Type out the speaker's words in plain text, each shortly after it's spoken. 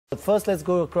First, let's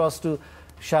go across to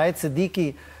Shahid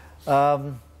Siddiqui.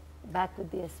 Back with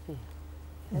the SP.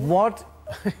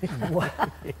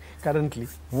 Currently.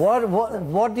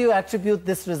 What do you attribute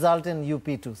this result in UP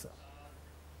to, sir?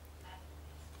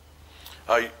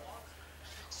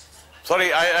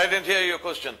 Sorry, I didn't hear your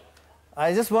question.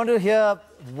 I just want to hear,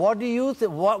 what do you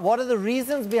what are the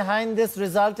reasons behind this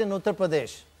result in Uttar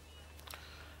Pradesh?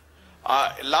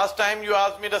 Last time you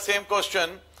asked me the same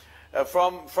question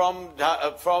from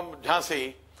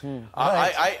Jhansi.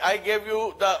 Right. I gave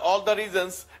you all the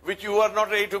reasons which you were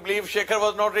not ready to believe. Shekhar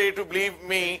was not ready to believe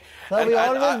me. Sir, we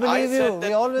always believe you.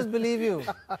 We always believe you.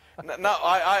 Now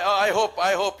I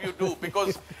hope you do,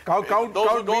 because count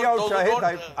me out,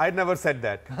 Shahid. I never said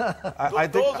that. I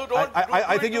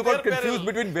think you got confused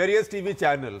between various TV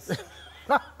channels.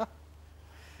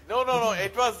 No.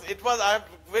 It was. I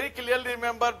very clearly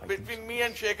remember between me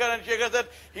and Shekhar said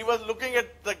he was looking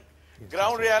at the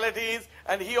ground realities,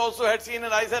 and he also had seen,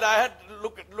 and I said I had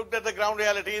looked at the ground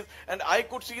realities, and I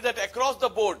could see that across the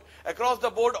board,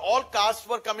 all castes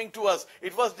were coming to us.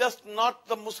 It was just not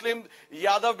the Muslim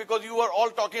Yadav, because you were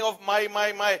all talking of my,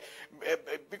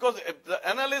 because the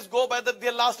analysts go by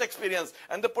their last experience,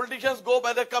 and the politicians go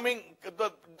by the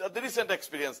recent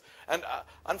experience. And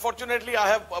unfortunately, I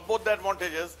have both the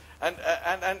advantages. And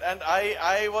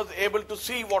I was able to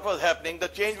see what was happening. The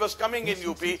change was coming in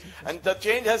UP, and the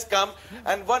change has come.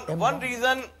 And one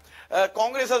reason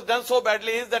Congress has done so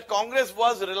badly is that Congress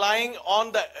was relying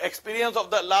on the experience of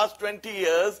the last 20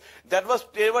 years. They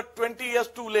were 20 years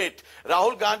too late.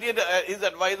 Rahul Gandhi and his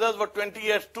advisors were 20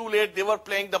 years too late. They were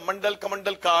playing the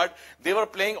Kamandal card. They were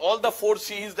playing all the 4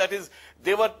 C's. That is,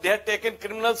 they had taken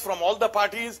criminals from all the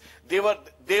parties. They were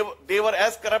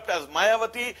as corrupt as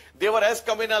Mayawati. They were as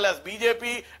communal as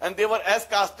BJP, and they were as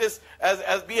casteist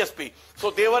as BSP.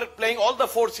 So they were playing all the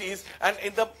 4 C's, and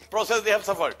in the process they have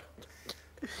suffered.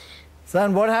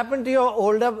 Son, what happened to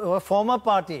your former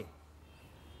party?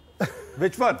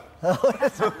 Which one?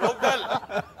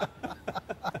 Lokdal.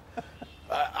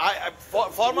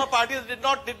 Former parties did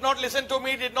not listen to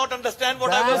me, did not understand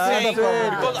what I was saying,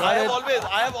 because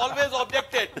I have always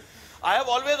objected. I have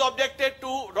always objected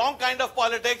to wrong kind of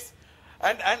politics,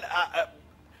 and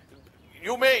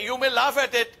you may laugh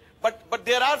at it, but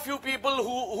there are few people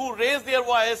who raise their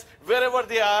voice wherever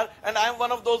they are, and I am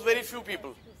one of those very few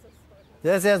people.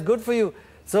 Yes, good for you.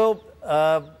 So,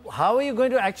 how are you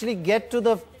going to actually get to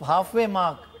the halfway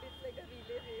mark?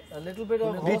 A little bit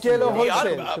of detail or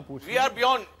wholesale? We are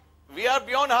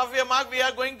beyond halfway mark. We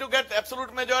are going to get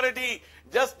absolute majority.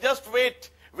 Just wait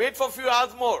for a few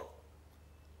hours more.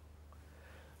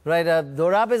 Right.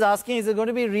 Dorab is asking, is it going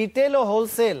to be retail or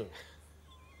wholesale?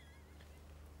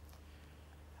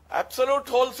 Absolute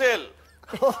wholesale.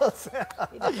 He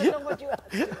doesn't know what you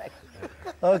asked.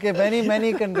 Okay,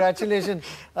 many congratulations.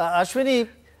 Ashwini,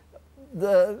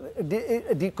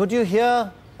 could you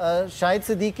hear Shahid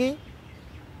Siddiqui?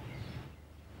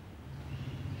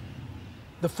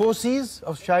 The 4 C's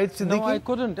of Shahid Siddiqui? No, I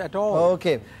couldn't at all.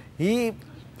 Okay.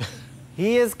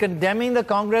 He is condemning the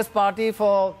Congress party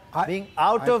for being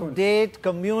out of date,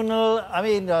 communal,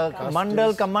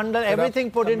 mandal, kamandal,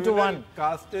 everything put into one.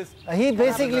 He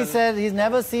basically said he's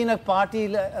never seen a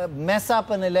party mess up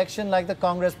an election like the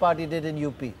Congress party did in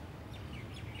UP.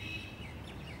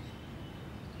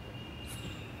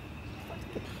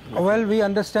 Well, we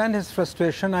understand his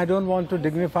frustration. I don't want to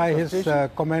dignify his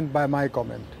comment by my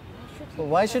comment. So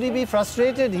why should he be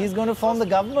frustrated? He's going to form the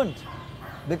government.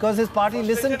 Because his party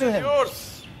listened to him.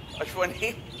 Yours,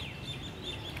 Ashwani.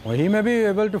 Well, he may be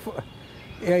able to.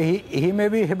 He may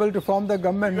be able to form the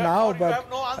government now, but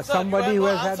somebody who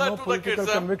has had no political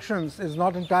convictions is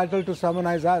not entitled to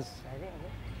summarize us.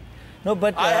 No,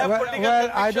 but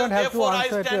well, I don't have to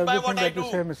answer to everything that you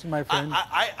say, my friend.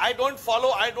 I don't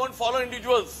follow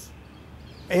individuals.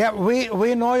 Yeah,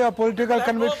 we know your political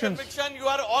convictions. No conviction, you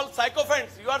are all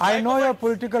sycophants. I know your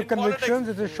political convictions.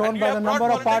 It is shown by the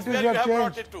number of parties you have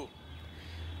changed.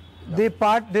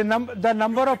 The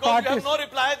number of parties. You have no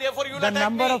reply, therefore you will the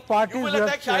number of parties you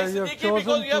have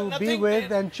chosen to be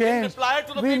with and change.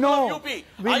 We know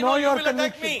your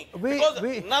convictions.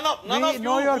 None of you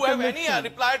who have any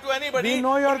reply to anybody. We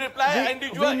know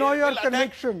your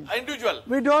convictions.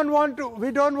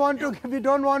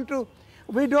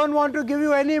 We don't want to give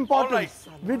you any importance.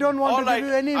 Right. We don't want to give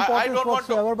you any importance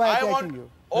whatsoever by attacking you.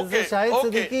 Okay,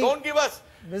 don't give us.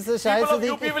 Mr. Shahid People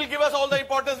Siddiqui, of UP will give us all the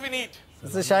importance we need.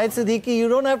 Mr. Shahid Siddiqui, you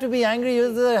don't have to be angry.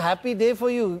 It's a happy day for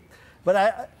you.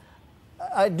 But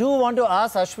I do want to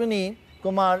ask Ashwini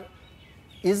Kumar,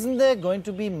 isn't there going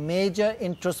to be major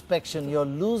introspection? You're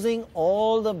losing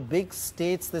all the big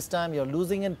states this time. You're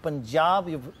losing in Punjab.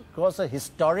 You've caused a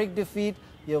historic defeat.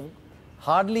 You've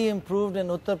hardly improved in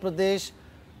Uttar Pradesh.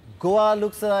 Goa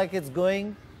looks like it's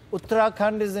going.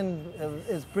 Uttarakhand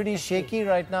is pretty shaky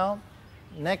right now,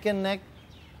 neck and neck.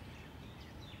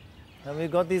 And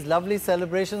we've got these lovely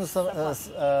celebrations,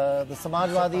 the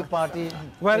Samajwadi Party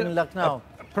in Lucknow.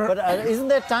 But isn't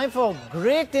there time for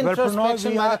great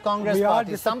introspection by the Congress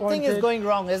Party? Something is going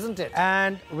wrong, isn't it?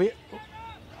 And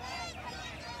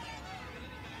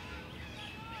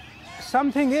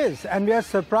something is, and we are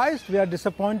surprised, we are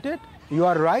disappointed. You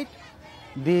are right.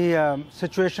 The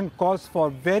situation calls for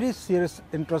very serious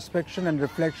introspection and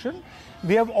reflection.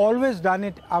 We have always done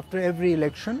it after every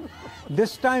election.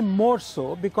 This time more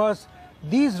so, because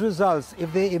these results,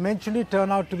 if they eventually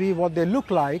turn out to be what they look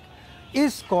like,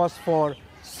 is cause for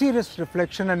serious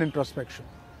reflection and introspection.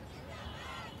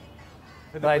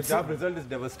 The Punjab result is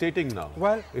devastating now.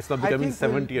 Well, it's not becoming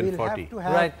 70 and 40.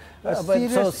 Right.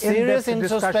 So serious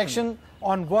introspection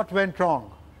on what went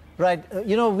wrong. Right.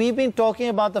 You know, we've been talking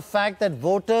about the fact that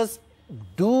voters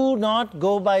do not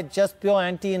go by just pure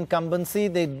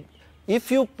anti-incumbency.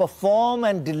 If you perform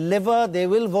and deliver, they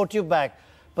will vote you back.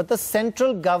 But the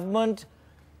central government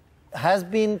has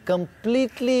been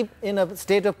completely in a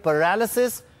state of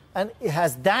paralysis, and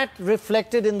has that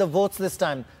reflected in the votes this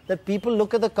time? That people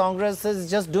look at the Congress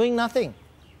as just doing nothing.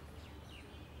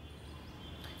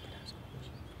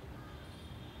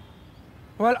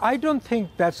 Well, I don't think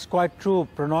that's quite true,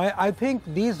 Pranoy. I think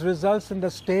these results in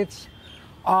the states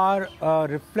are a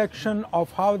reflection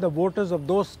of how the voters of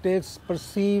those states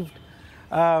perceived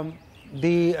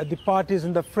the parties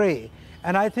in the fray.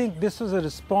 And I think this is a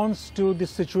response to the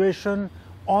situation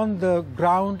on the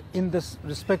ground in the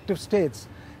respective states.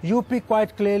 UP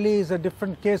quite clearly is a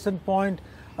different case in point.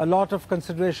 A lot of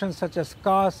considerations such as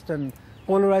caste and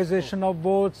polarization of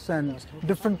votes and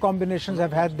different combinations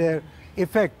have had their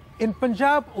effect. In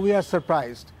Punjab, we are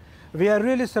surprised. We are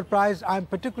really surprised. I'm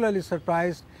particularly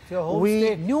surprised.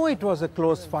 We knew it was a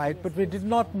close fight, but we did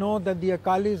not know that the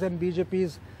Akalis and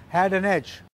BJPs had an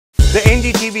edge. The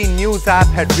NDTV News app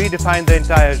had redefined the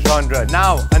entire genre.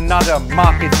 Now, another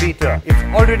market beater. It's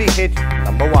already hit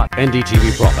 #1.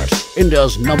 NDTV Profit,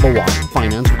 India's #1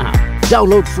 finance app.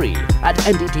 Download free at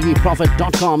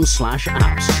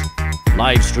ndtvprofit.com/apps.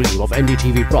 Live stream of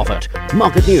NDTV Profit,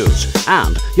 market news,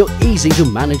 and your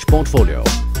easy-to-manage portfolio.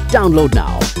 Download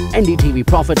now,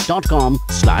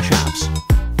 ndtvprofit.com/apps.